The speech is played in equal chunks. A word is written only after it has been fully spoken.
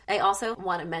I also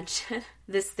want to mention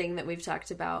this thing that we've talked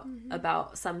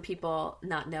about some people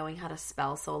not knowing how to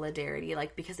spell solidarity,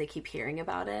 like because they keep hearing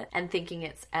about it and thinking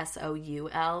it's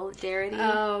S-O-U-L darity.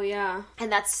 Oh, yeah.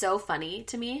 And that's so funny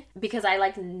to me because I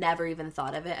like never even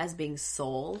thought of it as being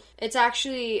soul. It's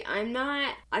actually, I'm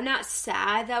not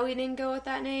sad that we didn't go with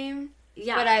that name.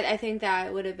 Yeah. But I think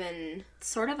that would have been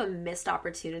sort of a missed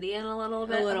opportunity in a little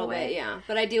bit. A little bit, yeah.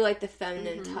 But I do like the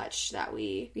feminine touch that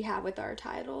we have with our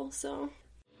title, so.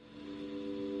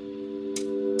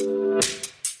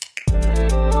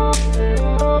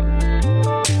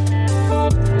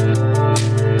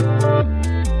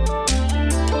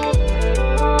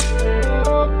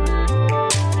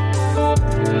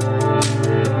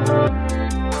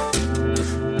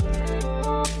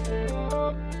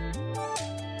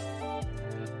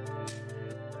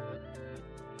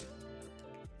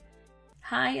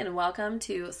 Hi, and welcome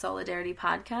to Solidarity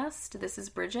Podcast. This is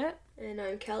Bridget. And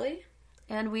I'm Kelly.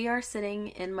 And we are sitting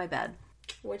in my bed.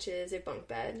 Which is a bunk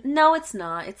bed. No, it's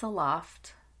not. It's a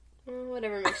loft.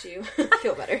 Whatever makes you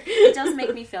feel better. It does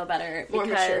make me feel better More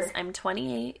because mature. I'm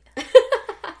 28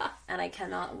 and I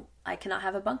cannot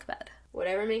have a bunk bed.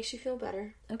 Whatever makes you feel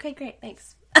better. Okay, great.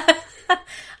 Thanks.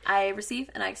 I receive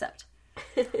and I accept.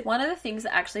 One of the things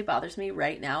that actually bothers me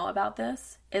right now about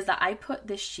this is that I put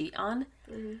this sheet on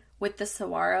with the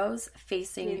saguaros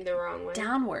facing the wrong way.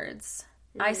 Downwards.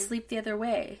 I sleep the other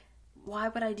way. Why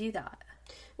would I do that?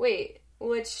 Wait,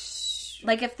 which...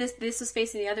 Like if this was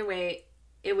facing the other way,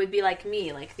 it would be like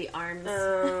me, like the arms.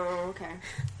 Oh, okay.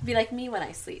 Be like me when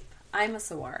I sleep. I'm a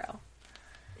saguaro.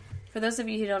 For those of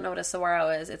you who don't know what a saguaro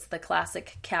is, it's the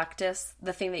classic cactus.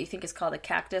 The thing that you think is called a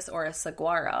cactus or a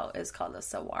saguaro is called a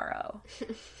saguaro.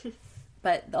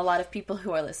 But a lot of people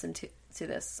who are listening to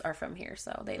this are from here,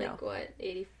 so they know. Like what,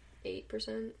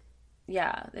 88%?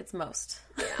 Yeah, it's most.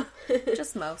 Yeah.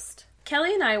 Just most.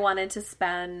 Kelly and I wanted to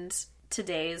spend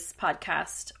today's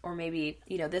podcast, or maybe,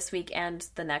 this week and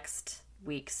the next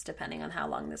weeks, depending on how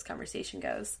long this conversation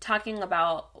goes, talking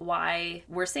about why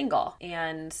we're single.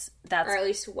 And that's... Or at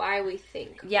least why we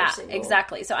think we're single.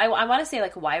 Exactly. So I want to say,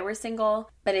 like, why we're single,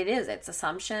 but it's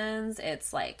assumptions.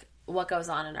 It's, like, what goes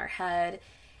on in our head.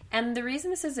 And the reason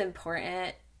this is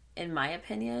important, in my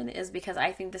opinion, is because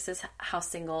I think this is how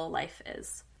single life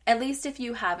is. At least if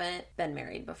you haven't been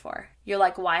married before. You're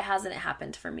like, why hasn't it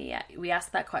happened for me yet? We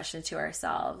ask that question to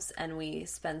ourselves and we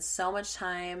spend so much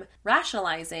time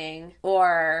rationalizing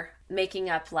or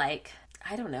making up, like,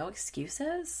 I don't know,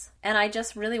 excuses. And I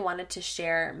just really wanted to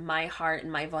share my heart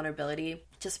and my vulnerability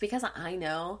just because I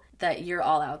know that you're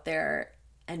all out there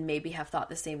and maybe have thought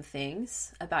the same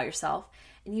things about yourself.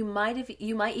 And you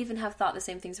might even have thought the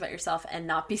same things about yourself and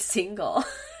not be single.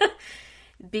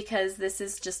 Because this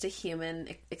is just a human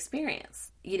experience,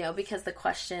 because the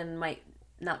question might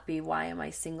not be why am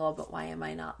I single, but why am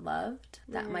I not loved?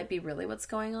 That might be really what's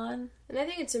going on. And I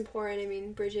think it's important. I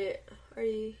mean, Bridget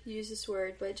already used this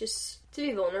word, but just to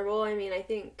be vulnerable, I mean, I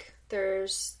think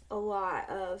there's a lot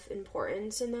of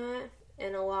importance in that.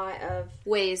 And a lot of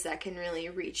ways that can really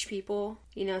reach people,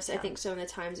 so I think some of the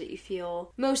times that you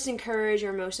feel most encouraged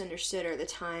or most understood are the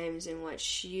times in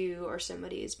which you or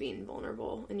somebody is being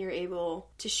vulnerable and you're able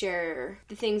to share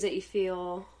the things that you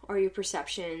feel or your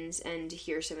perceptions and to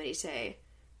hear somebody say,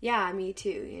 yeah, me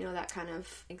too, that kind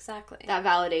of... Exactly. That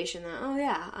validation that, oh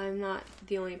yeah, I'm not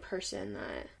the only person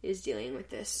that is dealing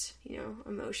with this,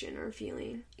 emotion or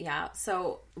feeling. Yeah,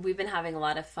 so we've been having a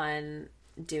lot of fun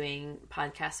doing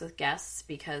podcasts with guests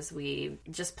because we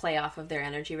just play off of their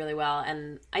energy really well.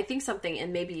 And I think something,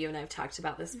 and maybe you and I have talked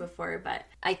about this before, but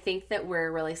I think that we're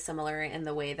really similar in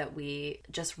the way that we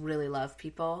just really love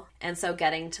people. And so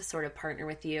getting to sort of partner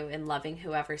with you and loving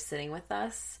whoever's sitting with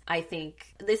us, I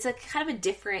think it's a kind of a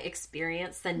different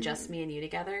experience than just me and you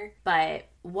together. But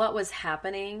what was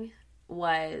happening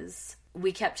was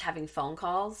we kept having phone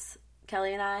calls,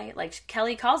 Kelly and I. Like,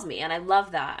 Kelly calls me, and I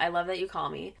love that. I love that you call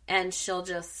me. And she'll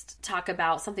just talk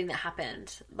about something that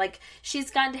happened. Like,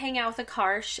 she's gotten to hang out with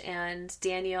Akarsh and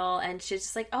Daniel, and she's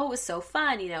just like, oh, it was so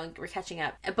fun, and we're catching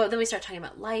up. But then we start talking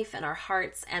about life and our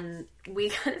hearts, and we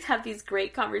kind of have these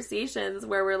great conversations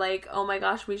where we're like, oh my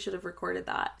gosh, we should have recorded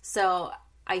that. So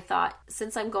I thought,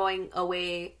 since I'm going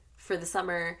away for the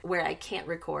summer where I can't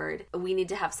record, we need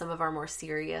to have some of our more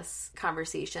serious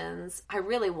conversations. I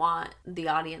really want the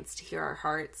audience to hear our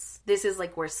hearts. This is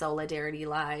like where solidarity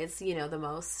lies, the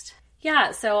most.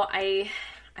 Yeah, so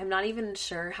I'm not even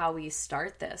sure how we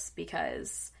start this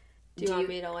because... Do you want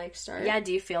me to start? Yeah,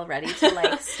 do you feel ready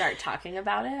to start talking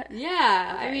about it?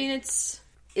 Yeah, Okay. I mean, it's...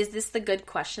 Is this the good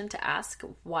question to ask?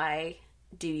 Why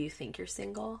do you think you're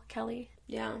single, Kelly?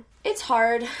 Yeah. It's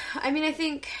hard. I mean, I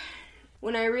think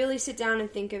when I really sit down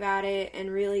and think about it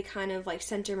and really kind of like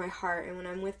center my heart, and when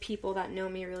I'm with people that know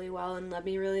me really well and love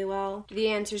me really well, the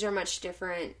answers are much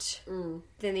different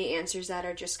than the answers that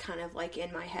are just kind of like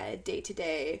in my head day to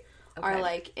day. Okay. Are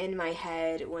like in my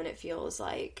head when it feels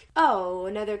like, oh,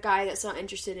 another guy that's not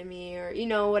interested in me, or you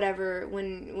know, whatever,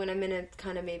 when I'm in a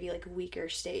kind of maybe like weaker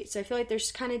state. So I feel like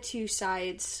there's kind of two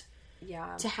sides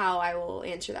to how I will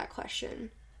answer that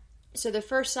question. So the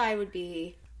first side would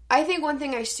be, I think one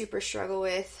thing I super struggle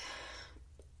with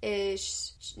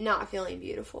is not feeling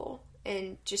beautiful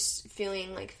and just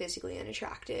feeling like physically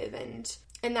unattractive,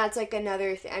 and that's, like,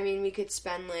 another thing. I mean, we could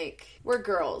spend, like, we're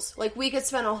girls. Like, we could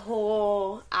spend a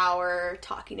whole hour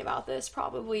talking about this,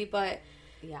 probably, but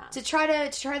to try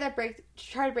to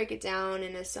break it down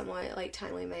in a somewhat, like,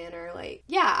 timely manner, like,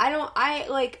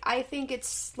 I think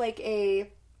it's, like a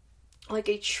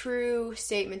true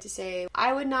statement to say,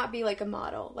 I would not be, like, a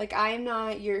model. Like, I am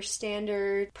not your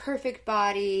standard perfect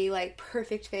body, like,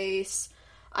 perfect face.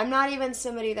 I'm not even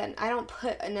somebody that, I don't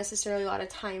put necessarily a lot of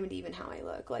time into even how I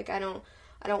look. Like, I don't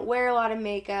wear a lot of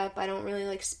makeup. I don't really,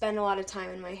 like, spend a lot of time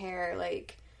in my hair.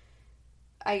 Like,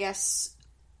 I guess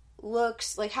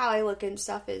looks, like, how I look and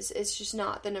stuff is just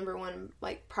not the number one,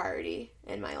 like, priority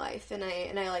in my life. And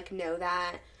I like, know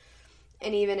that.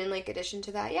 And even in, like, addition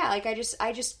to that, like,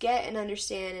 I just get and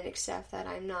understand and accept that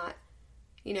I'm not,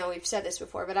 you know, we've said this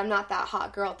before, but I'm not that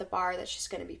hot girl at the bar that's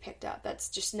just going to be picked up.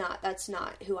 That's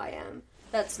not who I am.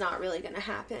 That's not really going to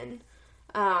happen.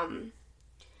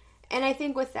 And I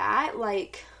think with that,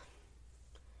 like,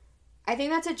 I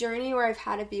think that's a journey where I've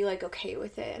had to be, like, okay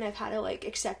with it. And I've had to, like,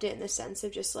 accept it in the sense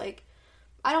of just, like,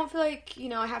 I don't feel like, you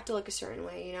know, I have to look a certain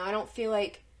way, you know. I don't feel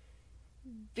like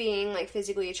being, like,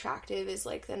 physically attractive is,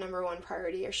 like, the number one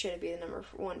priority, or should it be the number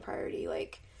one priority.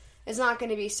 Like, it's not going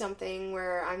to be something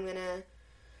where I'm going to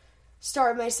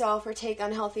starve myself or take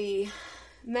unhealthy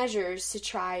measures to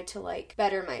try to, like,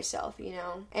 better myself, you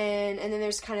know. And then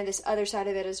there's kind of this other side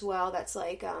of it as well that's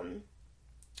like,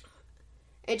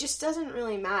 it just doesn't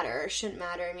really matter, or shouldn't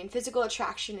matter. I mean, physical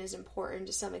attraction is important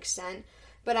to some extent,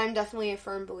 but I'm definitely a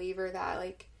firm believer that,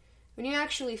 like, when you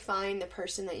actually find the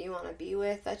person that you want to be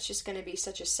with, that's just going to be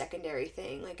such a secondary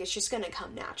thing. Like, it's just going to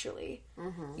come naturally,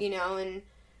 you know.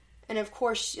 And of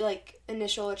course, like,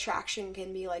 initial attraction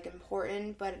can be, like,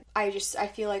 important, but I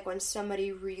feel like when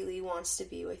somebody really wants to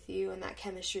be with you and that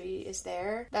chemistry is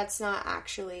there, that's not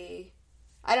actually,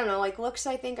 I don't know, like, looks,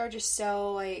 I think, are just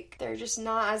so, like, they're just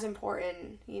not as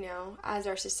important, you know, as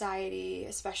our society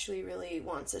especially really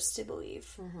wants us to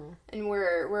believe. And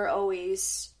we're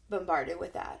always bombarded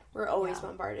with that. We're always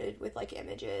bombarded with, like,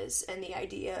 images and the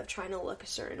idea of trying to look a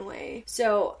certain way.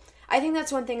 So I think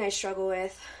that's one thing I struggle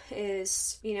with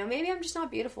is, you know, maybe I'm just not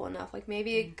beautiful enough. Like,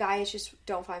 maybe guys just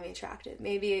don't find me attractive.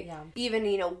 Maybe even,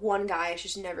 you know, one guy is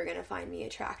just never going to find me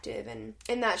attractive. And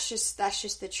that's just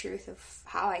the truth of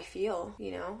how I feel,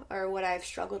 you know, or what I've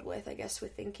struggled with, I guess,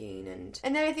 with thinking. And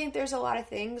then I think there's a lot of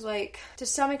things, like, to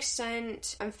some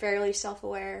extent, I'm fairly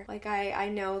self-aware. Like, I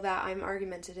know that I'm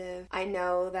argumentative. I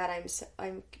know that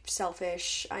I'm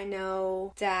selfish. I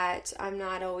know that I'm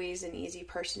not always an easy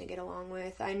person to get along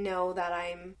with. I know that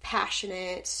I'm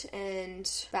passionate, and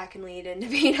that can lead into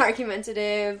being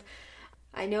argumentative.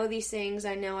 I know these things.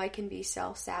 I know I can be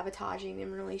self-sabotaging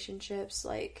in relationships.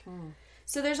 Like,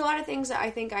 so there's a lot of things that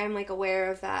I think I'm, like, aware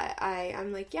of that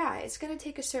I'm like, yeah, it's going to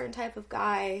take a certain type of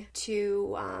guy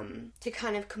to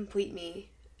kind of complete me,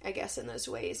 I guess, in those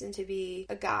ways, and to be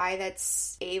a guy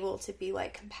that's able to be,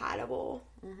 like, compatible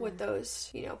with those,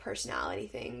 you know, personality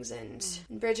things. And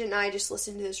Bridget and I just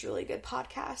listened to this really good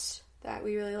podcast that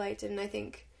we really liked, and I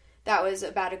think that was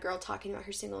about a girl talking about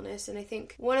her singleness. And I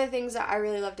think one of the things that I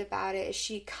really loved about it is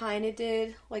she kind of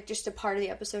did, like, just a part of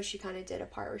the episode, she kind of did a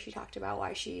part where she talked about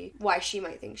why she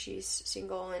might think she's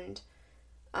single. And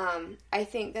I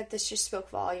think that this just spoke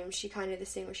volumes. She kind of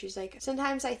this thing where she's like,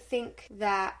 sometimes I think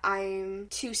that I'm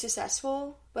too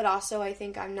successful, but also I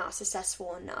think I'm not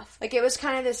successful enough. Like, it was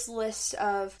kind of this list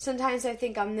of, sometimes I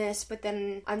think I'm this, but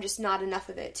then I'm just not enough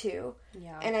of it too.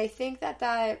 Yeah. And I think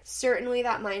that certainly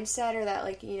that mindset, or that,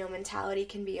 like, you know, mentality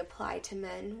can be applied to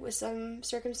men with some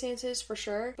circumstances, for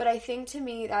sure. But I think, to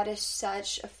me, that is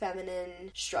such a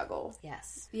feminine struggle.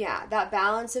 Yes. Yeah, that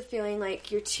balance of feeling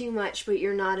like you're too much, but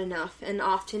you're not enough. And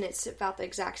often it's about the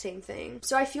exact same thing.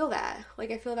 So I feel that.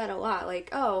 Like, I feel that a lot. Like,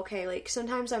 oh, okay, like,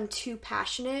 sometimes I'm too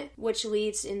passionate, which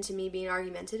leads leads into me being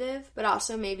argumentative, but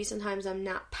also maybe sometimes I'm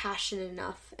not passionate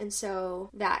enough, and so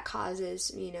that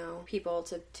causes, you know, people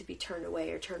to be turned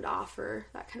away or turned off or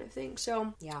that kind of thing.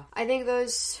 So Yeah. I think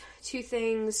those two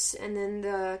things, and then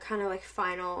the kind of like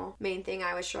final main thing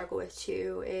I would struggle with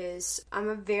too is I'm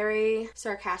a very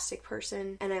sarcastic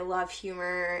person, and I love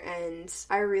humor, and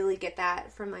I really get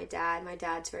that from my dad. My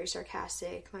dad's very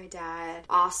sarcastic. My dad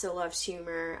also loves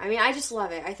humor. I mean, I just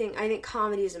love it. I think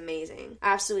comedy is amazing.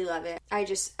 I absolutely love it.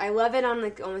 I love it on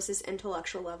like almost this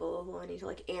intellectual level of wanting to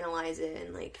like analyze it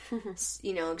and like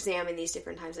you know, examine these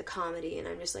different types of comedy, and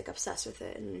I'm just like obsessed with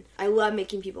it, and I love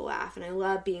making people laugh, and I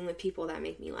love being with people that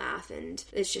make me laugh, and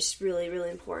it's just really, really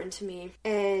important to me.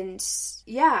 And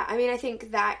yeah, I mean, I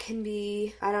think that can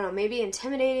be, I don't know, maybe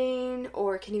intimidating,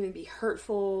 or can even be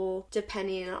hurtful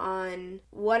depending on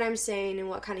what I'm saying and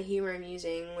what kind of humor I'm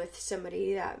using with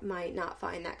somebody that might not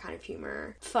find that kind of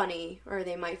humor funny, or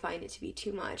they might find it to be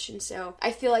too much. And so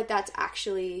I feel like that's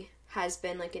actually has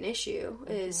been like an issue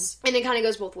is, and it kind of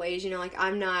goes both ways, you know, like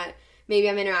maybe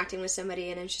I'm interacting with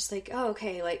somebody and it's just like, oh,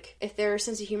 okay, like if their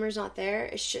sense of humor is not there,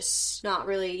 it's just not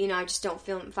really, you know, I just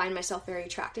don't find myself very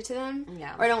attracted to them.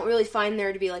 Yeah. Or I don't really find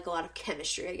there to be like a lot of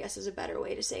chemistry, I guess is a better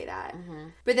way to say that.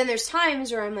 But then there's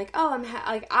times where I'm like, oh,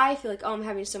 I feel like, oh, I'm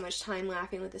having so much time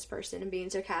laughing with this person and being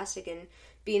sarcastic and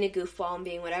being a goofball and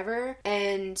being whatever,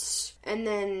 and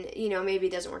then, you know, maybe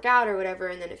it doesn't work out or whatever,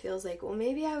 and then it feels like, well,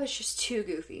 maybe I was just too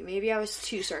goofy, maybe I was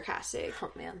too sarcastic.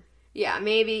 Oh man. Yeah,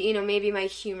 maybe my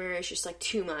humor is just like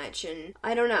too much, and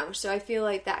I don't know. So I feel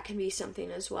like that can be something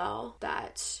as well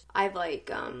that I've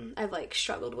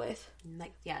struggled with.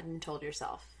 Like, yeah, and told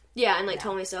yourself. Yeah, and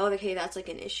told myself, oh, okay, that's like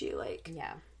an issue, like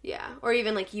yeah, or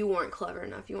even like you weren't clever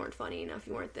enough, you weren't funny enough,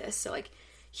 you weren't this. So like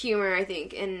humor, I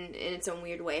think, in its own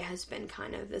weird way, has been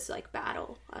kind of this like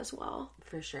battle as well.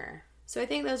 For sure. So I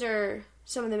think those are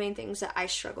some of the main things that I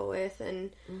struggle with,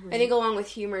 and I think along with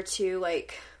humor too,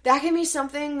 like that can be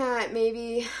something that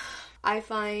maybe I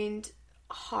find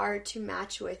hard to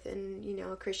match with in, you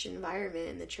know, a Christian environment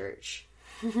in the church.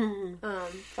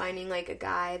 Finding like a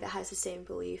guy that has the same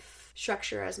belief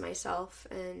structure as myself,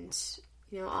 and,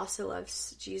 you know, also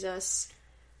loves Jesus,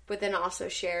 but then also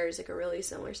shares like a really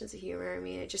similar sense of humor. I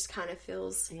mean, it just kind of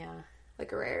feels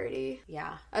like a rarity.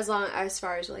 Yeah. As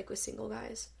far as like with single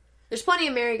guys. There's plenty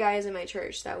of married guys in my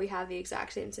church that we have the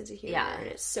exact same sense of humor, and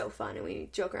it's so fun, and we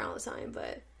joke around all the time,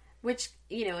 but... Which,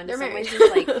 you know, in some married. ways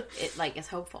is like, it like is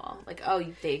hopeful. Like, oh,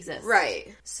 they exist.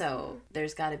 Right. So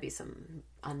there's got to be some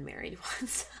unmarried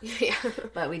ones. Yeah.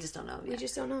 But we just don't know yet. We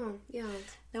just don't know. Yeah.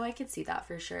 No, I could see that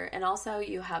for sure. And also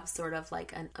you have sort of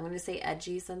like I'm going to say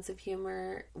edgy sense of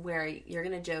humor where you're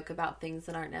going to joke about things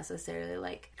that aren't necessarily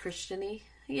like Christian-y.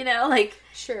 You know, like...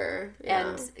 Sure, yeah.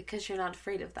 And because you're not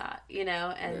afraid of that, you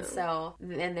know? And so...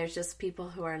 And there's just people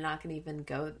who are not going to even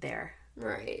go there.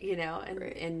 Right. You know?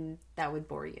 And that would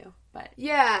bore you. But...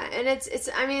 Yeah, and it's...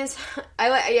 I mean, it's...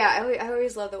 I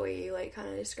always love the way you, like, kind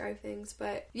of describe things.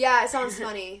 But, yeah, it sounds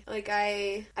funny. Like,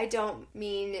 I don't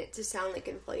mean it to sound, like,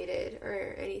 inflated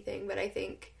or anything. But I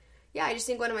think... Yeah, I just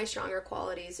think one of my stronger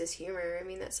qualities is humor. I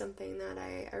mean, that's something that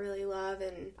I really love.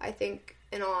 And I think...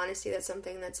 In all honesty, that's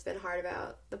something that's been hard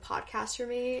about the podcast for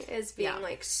me, is being,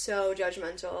 like, so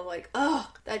judgmental of, like, oh,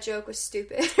 that joke was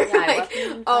stupid. Yeah, like,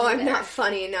 oh, I'm not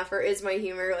funny enough, or is my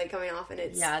humor, like, coming off, and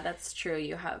it's... Yeah, that's true.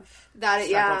 You have that,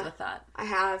 struggled with that. I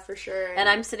have, for sure. And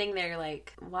I'm sitting there,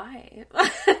 like, why?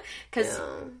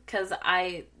 Because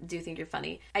I do think you're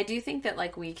funny. I do think that,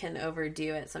 like, we can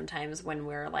overdo it sometimes when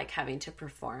we're, like, having to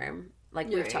perform. Like,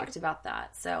 we've talked about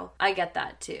that. So, I get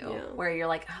that, too. Yeah. Where you're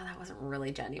like, oh, that wasn't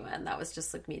really genuine. That was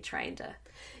just, like, me trying to...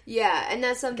 Yeah, and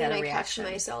that's something I catch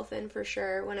myself in, for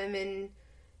sure. When I'm in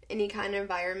any kind of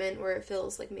environment where it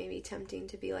feels, like, maybe tempting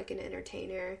to be, like, an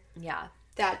entertainer. Yeah.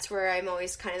 That's where I'm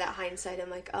always kind of that hindsight. I'm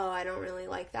like, oh, I don't really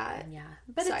like that. Yeah.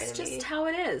 But it's just how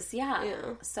it is. Yeah.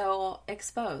 So,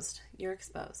 exposed. You're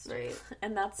exposed. Right.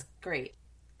 And that's great.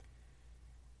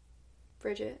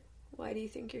 Bridget, why do you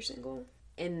think you're single?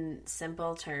 In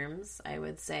simple terms, I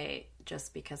would say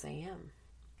just because I am.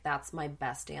 That's my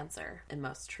best answer and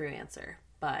most true answer.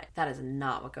 But that is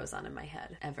not what goes on in my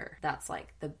head, ever. That's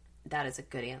like that is a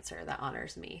good answer that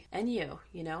honors me and you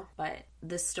know. But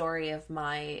the story of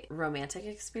my romantic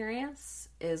experience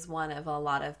is one of a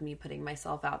lot of me putting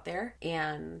myself out there,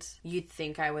 and you'd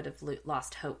think I would have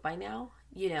lost hope by now,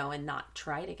 you know, and not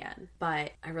tried again.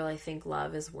 But I really think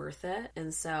love is worth it,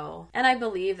 and I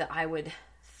believe that I would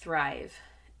thrive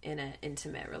in an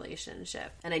intimate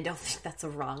relationship. And I don't think that's a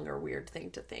wrong or weird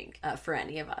thing to think for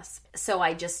any of us. So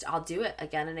I'll do it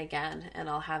again and again, and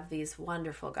I'll have these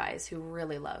wonderful guys who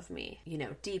really love me, you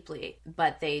know, deeply,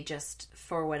 but they just,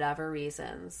 for whatever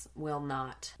reasons, will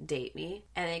not date me.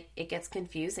 And it gets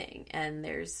confusing. And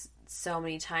there's so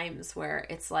many times where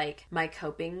it's like my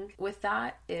coping with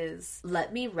that is,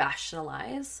 let me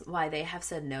rationalize why they have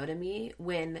said no to me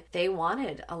when they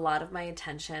wanted a lot of my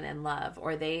attention and love,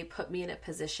 or they put me in a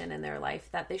position in their life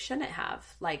that they shouldn't have,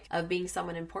 like of being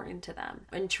someone important to them,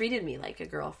 and treated me like a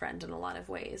girlfriend in a lot of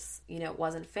ways. You know, it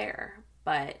wasn't fair.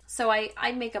 But so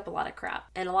I make up a lot of crap,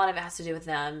 and a lot of it has to do with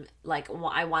them. Like,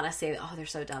 I want to say, oh, they're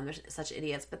so dumb, they're such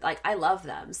idiots, but like, I love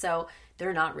them, so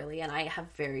they're not really, and I have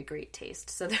very great taste,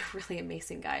 so they're really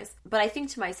amazing guys. But I think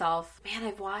to myself, man,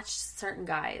 I've watched certain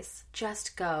guys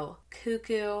just go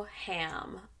cuckoo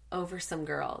ham over some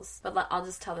girls. But I'll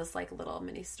just tell this like little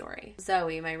mini story.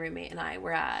 Zoe, my roommate, and I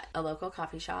were at a local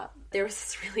coffee shop. There was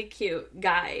this really cute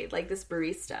guy, like this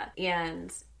barista,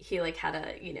 and he like had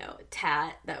a, you know,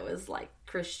 tat that was like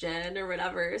Christian or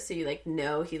whatever, so you like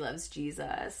know he loves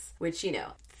Jesus, which, you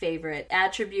know, favorite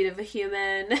attribute of a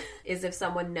human is if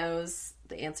someone knows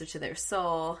the answer to their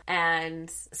soul. And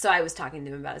so I was talking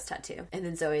to him about his tattoo, and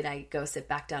then Zoe and I go sit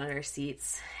back down at our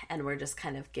seats, and we're just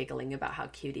kind of giggling about how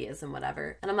cute he is and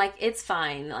whatever. And I'm like, it's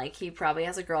fine, like he probably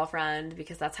has a girlfriend,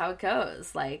 because that's how it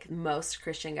goes. Like most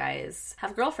Christian guys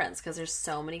have girlfriends because there's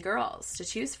so many girls to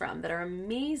choose from that are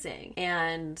amazing,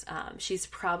 and she's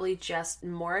probably just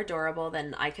more adorable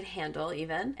than I could handle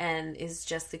even, and is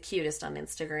just the cutest on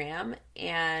Instagram,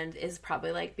 and is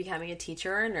probably like becoming a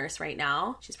teacher or a nurse right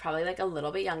now. She's probably like a little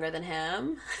bit younger than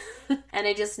him. And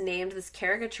I just named this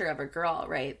caricature of a girl,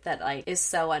 right, that like is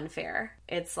so unfair.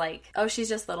 It's like, oh, she's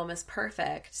just Little Miss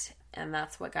Perfect, and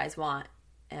that's what guys want,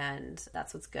 and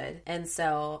that's what's good. And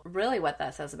so really what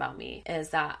that says about me is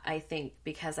that I think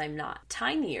because I'm not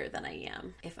tinier than I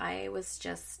am, if I was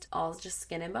just all just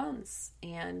skin and bones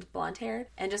and blonde haired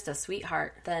and just a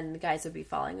sweetheart, then guys would be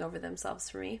falling over themselves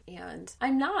for me. And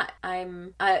I'm not.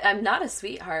 I'm not a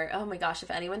sweetheart. Oh my gosh,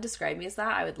 if anyone described me as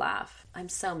that, I would laugh. I'm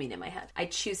so mean in my head. I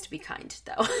choose to be kind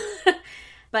though.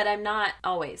 But I'm not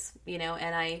always, you know,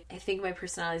 and I think my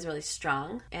personality is really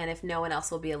strong, and if no one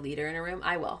else will be a leader in a room,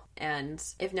 I will. And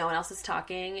if no one else is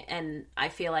talking and I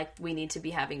feel like we need to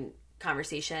be having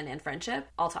conversation and friendship,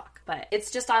 I'll talk. But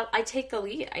it's just, I take the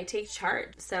lead. I take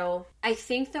charge. So I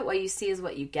think that what you see is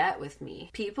what you get with me.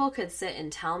 People could sit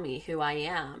and tell me who I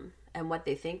am and what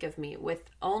they think of me with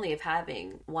only of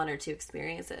having one or two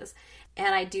experiences.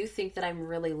 And I do think that I'm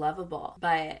really lovable.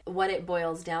 But what it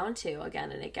boils down to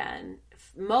again and again,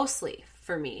 mostly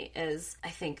for me, is I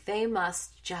think they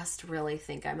must just really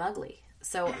think I'm ugly.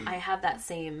 So I have that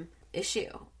same issue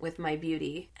with my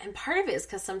beauty. And part of it is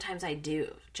because sometimes I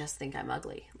do just think I'm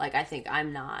ugly. Like I think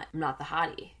I'm not the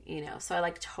hottie, you know? So I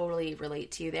like totally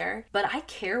relate to you there. But I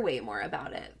care way more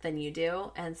about it than you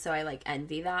do. And so I like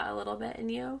envy that a little bit in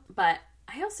you. But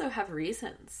I also have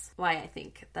reasons why I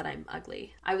think that I'm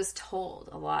ugly. I was told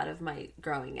a lot of my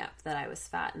growing up that I was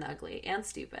fat and ugly and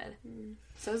stupid.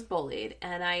 So I was bullied,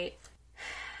 and I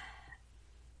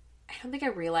don't think I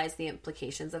realized the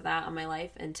implications of that on my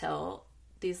life until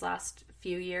these last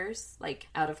few years, like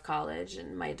out of college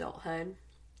and my adulthood,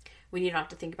 when you don't have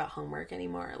to think about homework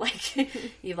anymore. Like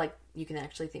you can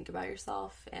actually think about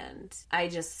yourself. And I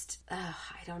just, I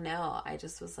don't know. I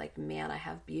just was like, man, I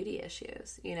have beauty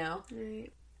issues, you know?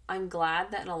 Right. I'm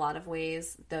glad that in a lot of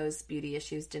ways, those beauty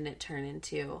issues didn't turn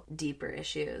into deeper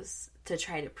issues to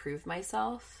try to prove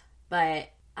myself. But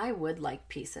I would like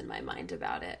peace in my mind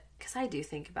about it, because I do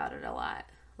think about it a lot.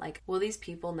 Like, will these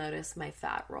people notice my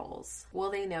fat rolls?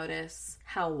 Will they notice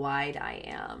how wide I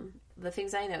am? The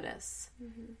things I notice.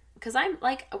 Mm-hmm. Because I'm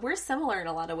like, we're similar in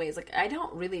a lot of ways. Like, I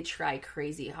don't really try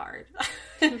crazy hard.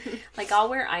 Like, I'll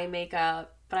wear eye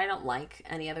makeup, but I don't like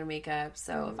any other makeup.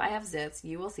 So if I have zits,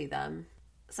 you will see them.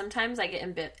 Sometimes I get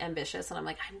ambitious and I'm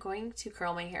like, I'm going to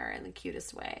curl my hair in the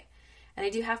cutest way. And I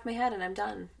do half my head and I'm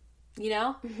done. You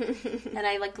know? And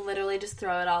I like literally just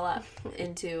throw it all up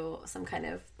into some kind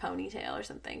of ponytail or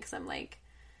something, because I'm like,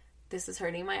 this is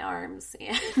hurting my arms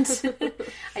and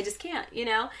I just can't, you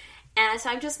know? And so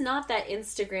I'm just not that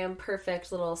Instagram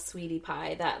perfect little sweetie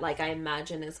pie that like I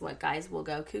imagine is what guys will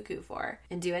go cuckoo for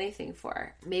and do anything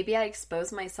for. Maybe I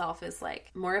expose myself as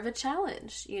like more of a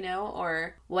challenge, you know,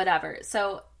 or whatever.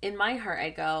 So in my heart,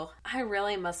 I go, I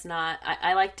really must not.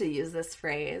 I like to use this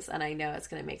phrase, and I know it's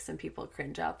going to make some people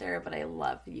cringe out there, but I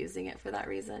love using it for that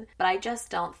reason. But I just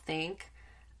don't think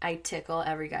I tickle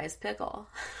every guy's pickle.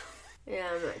 Yeah,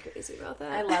 I'm not crazy about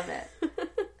that. I love it.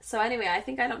 So anyway, I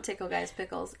think I don't tickle guys'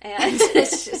 pickles, and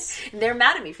it's just they're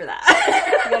mad at me for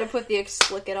that. You gotta put the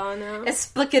explicit on now.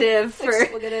 Explicative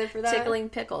for that. tickling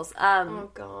pickles. Oh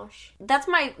gosh, that's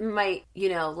my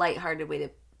lighthearted way to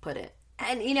put it.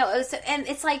 And and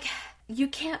it's like you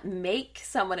can't make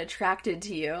someone attracted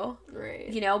to you,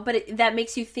 right? But that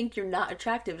makes you think you're not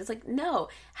attractive. It's like, no.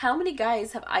 How many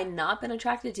guys have I not been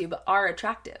attracted to, but are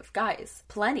attractive guys?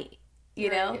 Plenty,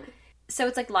 know. So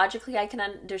it's like logically I can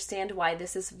understand why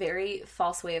this is a very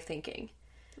false way of thinking.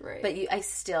 Right. But I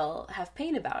still have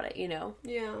pain about it,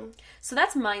 Yeah. So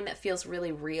that's mine that feels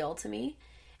really real to me.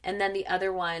 And then the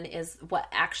other one is what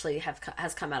actually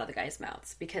has come out of the guys'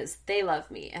 mouths, because they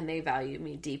love me and they value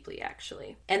me deeply,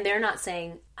 actually. And they're not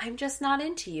saying, I'm just not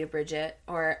into you, Bridget,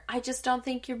 or I just don't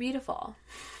think you're beautiful.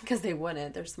 Because they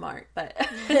wouldn't. They're smart. But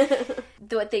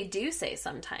what they do say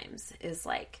sometimes is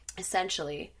like,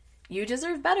 essentially, you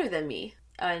deserve better than me.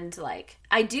 And like,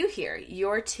 I do hear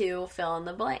you're too fill in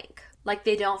the blank. Like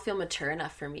they don't feel mature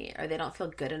enough for me, or they don't feel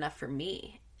good enough for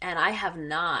me. And I have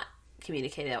not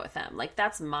communicated that with them. Like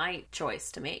that's my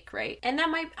choice to make, right? And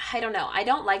that I don't know. I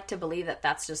don't like to believe that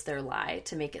that's just their lie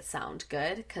to make it sound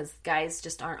good, because guys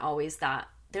just aren't always that.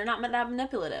 They're not that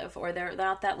manipulative, or they're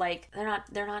not that like,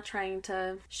 they're not trying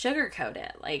to sugarcoat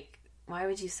it. Like, why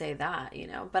would you say that,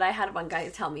 But I had one guy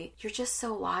tell me, you're just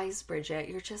so wise, Bridget.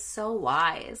 You're just so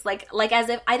wise. Like as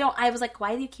if I was like,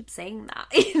 why do you keep saying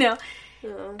that?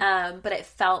 Yeah. But it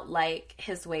felt like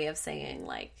his way of saying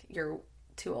like, you're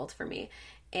too old for me.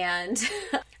 And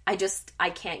I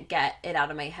can't get it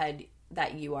out of my head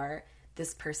that you are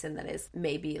this person that is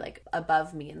maybe like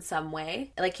above me in some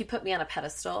way. Like you put me on a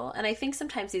pedestal. And I think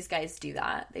sometimes these guys do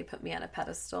that. They put me on a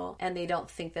pedestal and they don't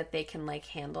think that they can like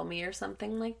handle me or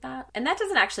something like that. And that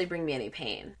doesn't actually bring me any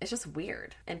pain. It's just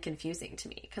weird and confusing to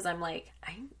me, because I'm like,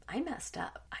 I messed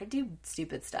up. I do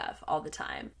stupid stuff all the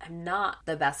time. I'm not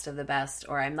the best of the best,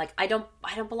 or I'm like, I don't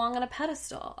belong on a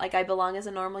pedestal. Like I belong as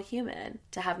a normal human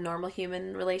to have normal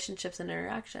human relationships and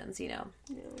interactions, Yeah.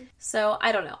 So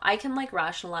I don't know. I can like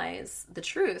rationalize the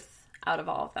truth out of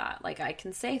all of that. Like I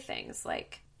can say things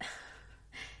like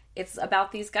it's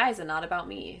about these guys and not about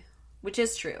me, which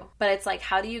is true. But it's like,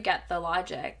 how do you get the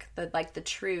logic, the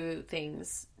true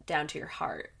things down to your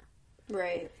heart?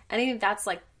 Right. And I think that's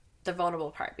like the vulnerable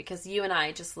part, because you and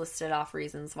I just listed off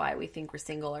reasons why we think we're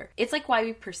single, or it's like why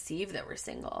we perceive that we're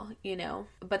single,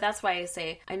 But that's why I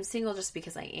say I'm single just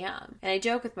because I am. And I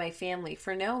joke with my family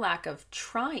for no lack of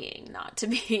trying not to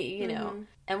be, Mm-hmm.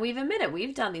 And we've admitted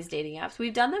we've done these dating apps.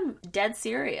 We've done them dead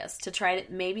serious to try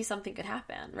to, maybe something could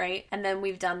happen, right? And then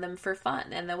we've done them for fun.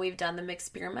 And then we've done them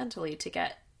experimentally to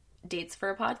get dates for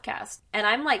a podcast. And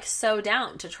I'm like so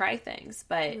down to try things,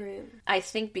 but Right. I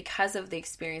think because of the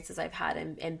experiences I've had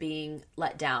and being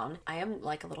let down, I am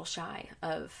like a little shy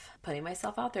of putting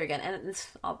myself out there again. And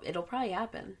it'll probably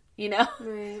happen,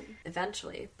 Right.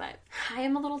 eventually. But I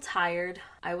am a little tired.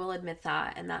 I will admit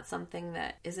that. And that's something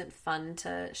that isn't fun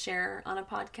to share on a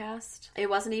podcast. It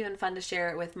wasn't even fun to share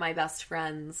it with my best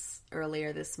friends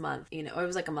earlier this month. It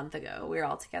was like a month ago. We were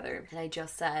all together. And I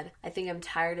just said, I think I'm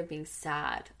tired of being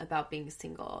sad about being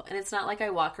single. And it's not like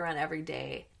I walk around every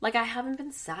day. Like I haven't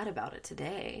been sad about it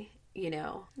today.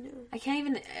 Yeah. I can't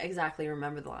even exactly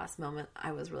remember the last moment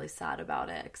I was really sad about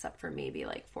it, except for maybe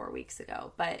like 4 weeks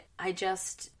ago. But I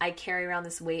carry around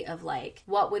this weight of like,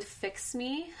 what would fix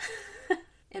me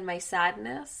in my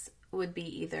sadness would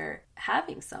be either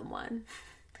having someone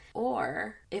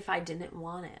or if I didn't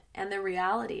want it. And the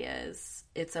reality is,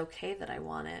 it's okay that I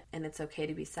want it, and it's okay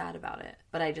to be sad about it.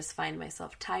 But I just find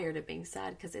myself tired of being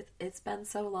sad because it's been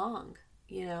so long.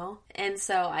 And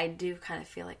so I do kind of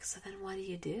feel like, so then what do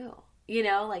you do?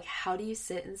 Like how do you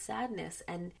sit in sadness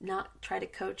and not try to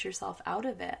coach yourself out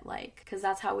of it? Like, because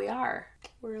that's how we are.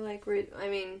 We're like,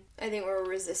 I think we're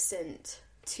resistant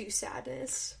to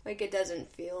sadness. Like it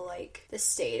doesn't feel like the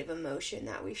state of emotion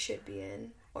that we should be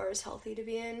in, or is healthy to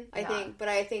be in. I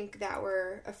think that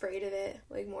we're afraid of it,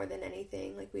 like more than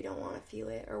anything. Like we don't want to feel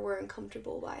it, or we're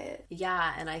uncomfortable by it.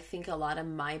 Yeah, and I think a lot of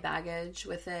my baggage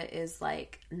with it is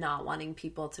like not wanting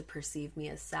people to perceive me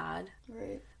as sad.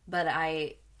 Right. But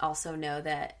I also know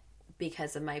that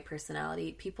because of my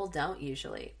personality, people don't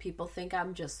usually. People think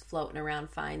I'm just floating around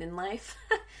fine in life.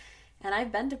 And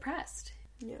I've been depressed.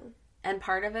 Yeah. And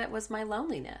part of it was my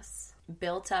loneliness.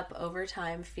 Built up over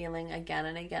time, feeling again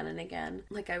and again and again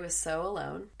like I was so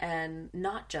alone. And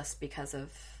not just because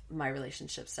of my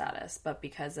relationship status, but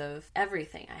because of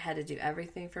everything. I had to do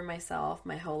everything for myself.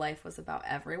 My whole life was about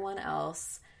everyone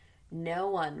else. No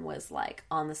one was like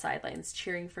on the sidelines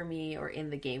cheering for me or in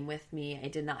the game with me. I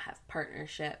did not have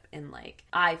partnership in like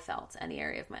I felt any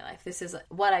area of my life. This is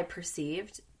what I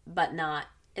perceived, but not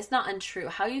it's not untrue.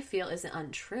 How you feel isn't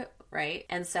untrue, right?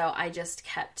 And so I just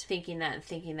kept thinking that and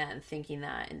thinking that and thinking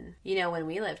that. And, you know, when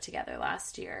we lived together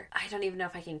last year, I don't even know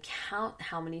if I can count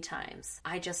how many times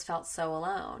I just felt so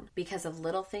alone because of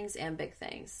little things and big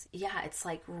things. Yeah, it's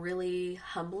like really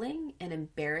humbling and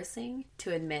embarrassing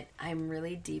to admit I'm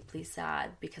really deeply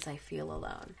sad because I feel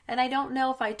alone. And I don't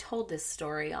know if I told this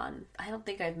story I don't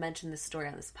think I've mentioned this story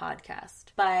on this podcast,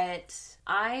 but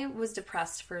I was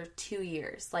depressed for 2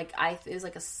 years. Like it was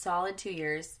like a solid 2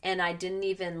 years, and I didn't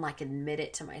even like admit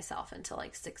it to myself until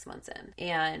like 6 months in.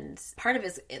 And part of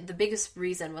it, the biggest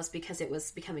reason was because it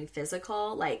was becoming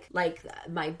physical. Like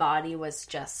my body was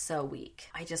just so weak.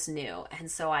 I just knew. And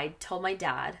so I told my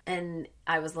dad, and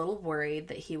I was a little worried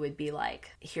that he would be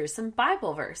like, here's some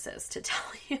Bible verses to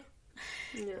tell you.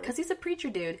 Because he's a preacher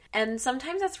dude. And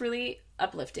sometimes that's really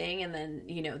uplifting. And then,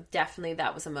 you know, definitely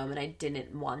that was a moment I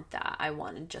didn't want that. I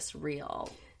wanted just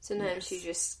real. Sometimes you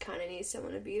just kind of need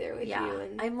someone to be there with you.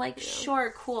 And I'm like,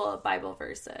 sure, cool, Bible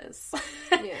verses.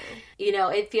 Yeah. You know,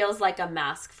 it feels like a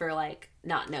mask for like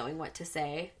not knowing what to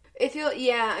say. I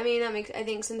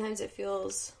think sometimes it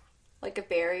feels like a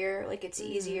barrier. Like it's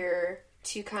easier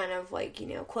to kind of like, you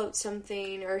know, quote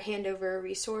something or hand over a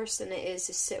resource than it is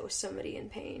to sit with somebody in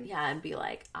pain. Yeah, and be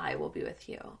like, I will be with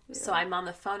you. Yeah. So I'm on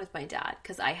the phone with my dad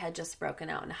because I had just broken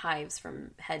out in hives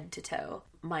from head to toe,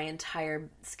 my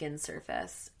entire skin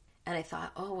surface. And I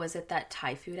thought, oh, was it that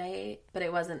Thai food I ate? But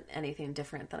it wasn't anything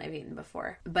different than I've eaten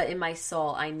before. But in my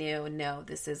soul, I knew, no,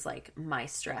 this is like my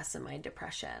stress and my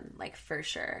depression, like for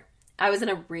sure. I was in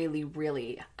a really,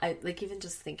 really, like even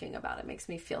just thinking about it makes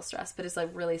me feel stressed, but it's a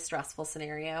really stressful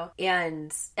scenario.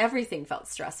 And everything felt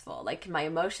stressful. Like my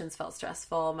emotions felt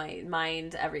stressful, my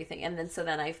mind, everything. And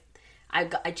then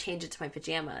I changed it to my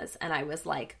pajamas and I was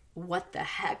like, what the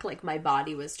heck? Like my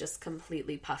body was just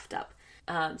completely puffed up.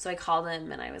 So I called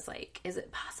him and I was like, is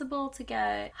it possible to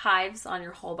get hives on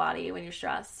your whole body when you're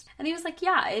stressed? And he was like,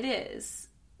 yeah, it is.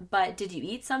 But did you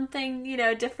eat something, you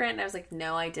know, different? And I was like,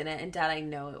 no, I didn't. And Dad, I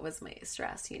know it was my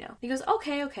stress, you know. He goes,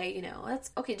 okay, you know,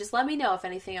 that's okay. Just let me know if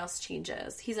anything else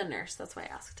changes. He's a nurse. That's why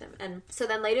I asked him. And so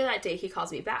then later that day, he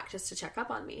calls me back just to check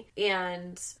up on me.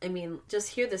 And I mean, just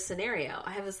hear this scenario.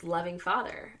 I have this loving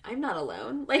father. I'm not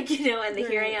alone. Like, you know, and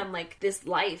here I am, like, this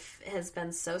life has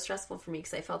been so stressful for me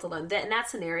because I felt alone. And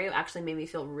that scenario actually made me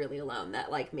feel really alone.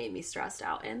 That, like, made me stressed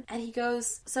out. And he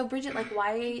goes, so Bridget, like,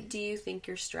 why do you think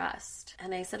you're stressed?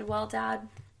 And I said, well, Dad,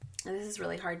 and this is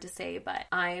really hard to say, but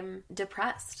I'm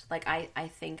depressed. Like, I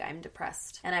think I'm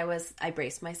depressed. And I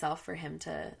braced myself for him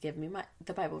to give me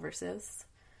the Bible verses.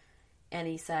 And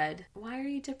he said, why are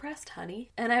you depressed,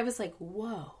 honey? And I was like,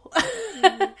 whoa,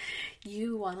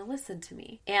 you want to listen to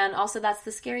me. And also that's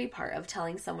the scary part of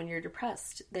telling someone you're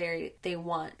depressed. They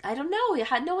want, I don't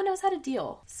know, no one knows how to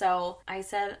deal. So I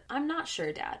said, I'm not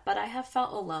sure, Dad, but I have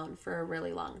felt alone for a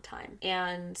really long time.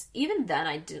 And even then,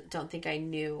 I don't think I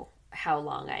knew how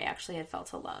long I actually had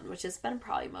felt alone, which has been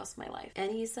probably most of my life. And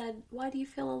he said, why do you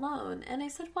feel alone? And I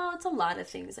said, well, it's a lot of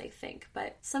things, I think,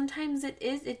 but sometimes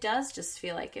it does just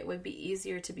feel like it would be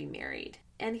easier to be married.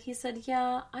 And he said,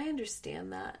 yeah, I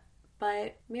understand that,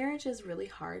 but marriage is really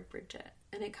hard, Bridget.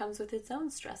 And it comes with its own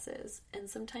stresses. And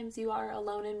sometimes you are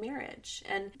alone in marriage.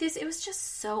 And it was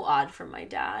just so odd from my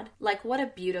dad. Like, what a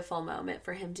beautiful moment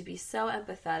for him to be so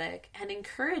empathetic and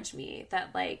encourage me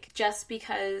that, like, just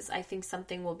because I think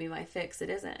something will be my fix, it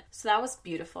isn't. So that was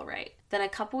beautiful, right? Then a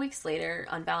couple weeks later,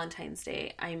 on Valentine's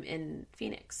Day, I'm in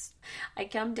Phoenix. I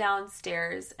come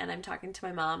downstairs and I'm talking to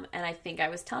my mom, and I think I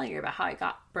was telling her about how I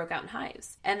broke out in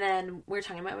hives. And then we're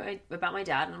talking about my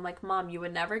dad, and I'm like, Mom, you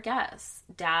would never guess.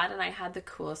 Dad and I had the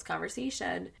coolest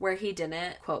conversation where he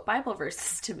didn't quote Bible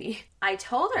verses to me. I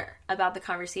told her about the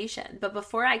conversation, but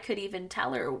before I could even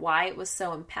tell her why it was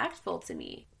so impactful to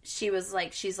me, she's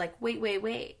like,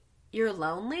 wait. You're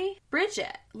lonely?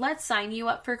 Bridget, let's sign you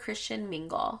up for Christian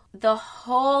Mingle. The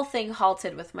whole thing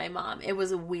halted with my mom. It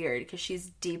was weird because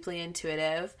she's deeply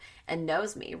intuitive and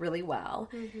knows me really well.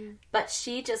 Mm-hmm. But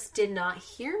she just did not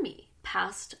hear me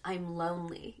past I'm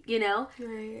lonely, you know?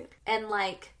 Right. And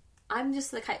like, I'm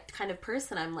just the kind of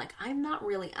person, I'm like, I'm not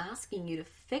really asking you to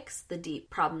fix the deep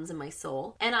problems in my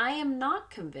soul. And I am not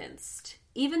convinced,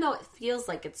 even though it feels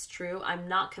like it's true, I'm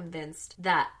not convinced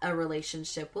that a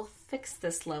relationship will fix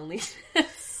this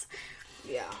loneliness.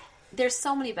 Yeah. There's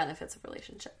so many benefits of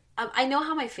relationship. I know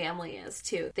how my family is,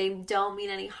 too. They don't mean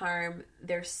any harm.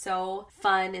 They're so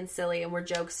fun and silly, and we're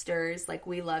jokesters. Like,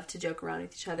 we love to joke around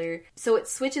with each other. So it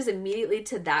switches immediately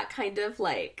to that kind of,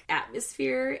 like,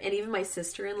 atmosphere. And even my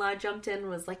sister-in-law jumped in and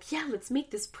was like, yeah, let's make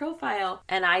this profile.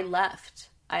 And I left.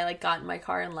 I like got in my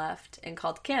car and left and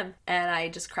called Kim, and I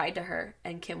just cried to her,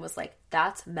 and Kim was like,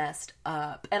 that's messed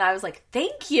up. And I was like,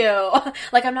 thank you.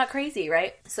 Like, I'm not crazy,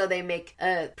 right? So they make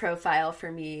a profile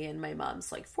for me, and my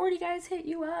mom's like, 40 guys hit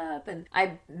you up. And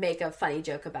I make a funny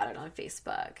joke about it on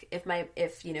Facebook.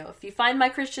 If you find my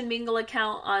Christian Mingle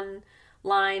account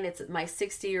online, it's my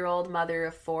 60-year-old mother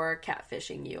of 4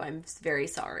 catfishing you. I'm very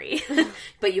sorry.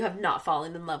 But you have not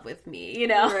fallen in love with me, you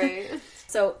know? Right.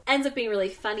 So ends up being really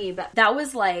funny, but that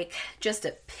was like just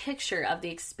a picture of the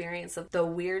experience of the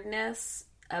weirdness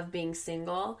of being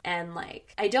single. And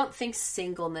like, I don't think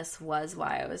singleness was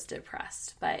why I was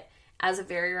depressed, but as a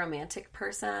very romantic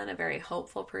person, a very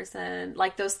hopeful person,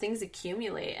 like those things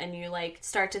accumulate and you like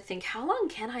start to think, how long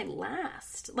can I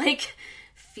last? Like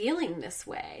feeling this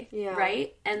way,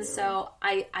 right? And so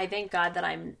I thank God that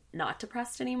I'm not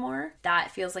depressed anymore.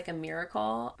 That feels like a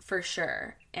miracle for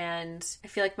sure. And I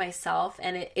feel like myself,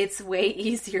 and it's way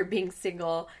easier being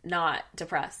single, not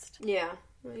depressed. Yeah.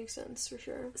 That makes sense for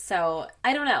sure. So,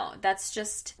 I don't know. That's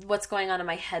just what's going on in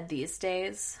my head these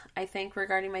days, I think,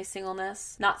 regarding my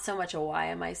singleness. Not so much a why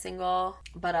am I single,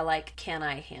 but a like, can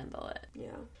I handle it?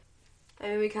 Yeah. I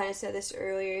mean, we kind of said this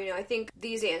earlier, I think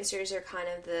these answers are kind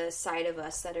of the side of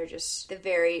us that are just the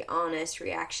very honest,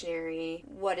 reactionary,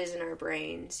 what is in our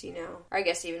brains, Or I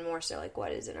guess even more so, like,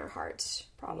 what is in our hearts,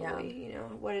 probably,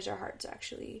 What does our hearts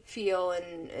actually feel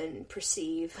and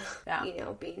perceive,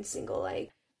 being single, like.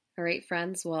 All right,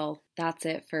 friends. Well, that's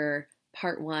it for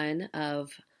part 1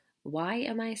 of Why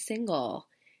Am I Single?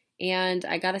 And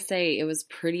I gotta say, it was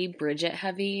pretty Bridget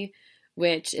heavy,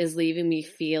 which is leaving me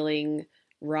feeling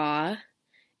raw.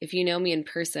 If you know me in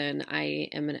person, I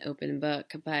am an open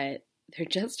book, but there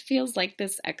just feels like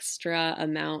this extra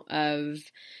amount of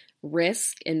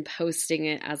risk in posting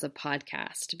it as a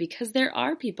podcast, because there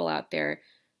are people out there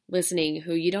listening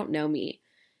who you don't know me.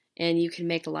 And you can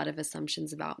make a lot of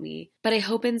assumptions about me. But I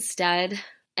hope instead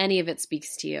any of it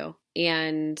speaks to you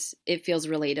and it feels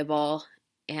relatable.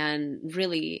 And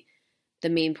really, the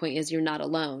main point is you're not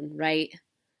alone, right?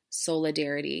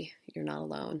 Solidarity, you're not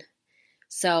alone.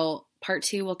 So part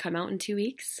 2 will come out in 2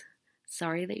 weeks.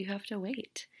 Sorry that you have to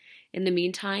wait. In the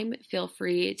meantime, feel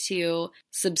free to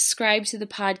subscribe to the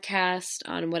podcast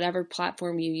on whatever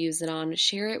platform you use it on.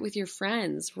 Share it with your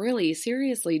friends. Really,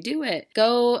 seriously, do it.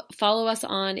 Go follow us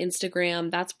on Instagram.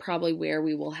 That's probably where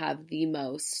we will have the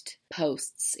most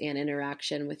posts and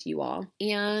interaction with you all.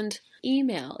 And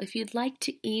email. If you'd like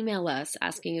to email us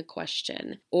asking a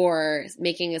question or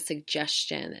making a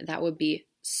suggestion, that would be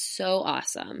so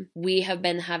awesome. We have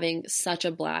been having such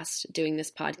a blast doing this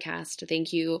podcast.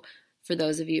 Thank you for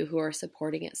those of you who are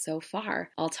supporting it so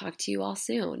far. I'll talk to you all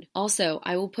soon. Also,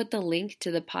 I will put the link to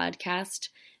the podcast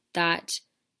that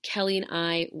Kelly and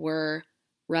I were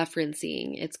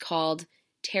referencing. It's called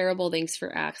Terrible Thanks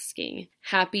for Asking.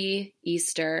 Happy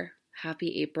Easter,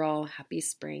 happy April, happy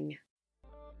spring.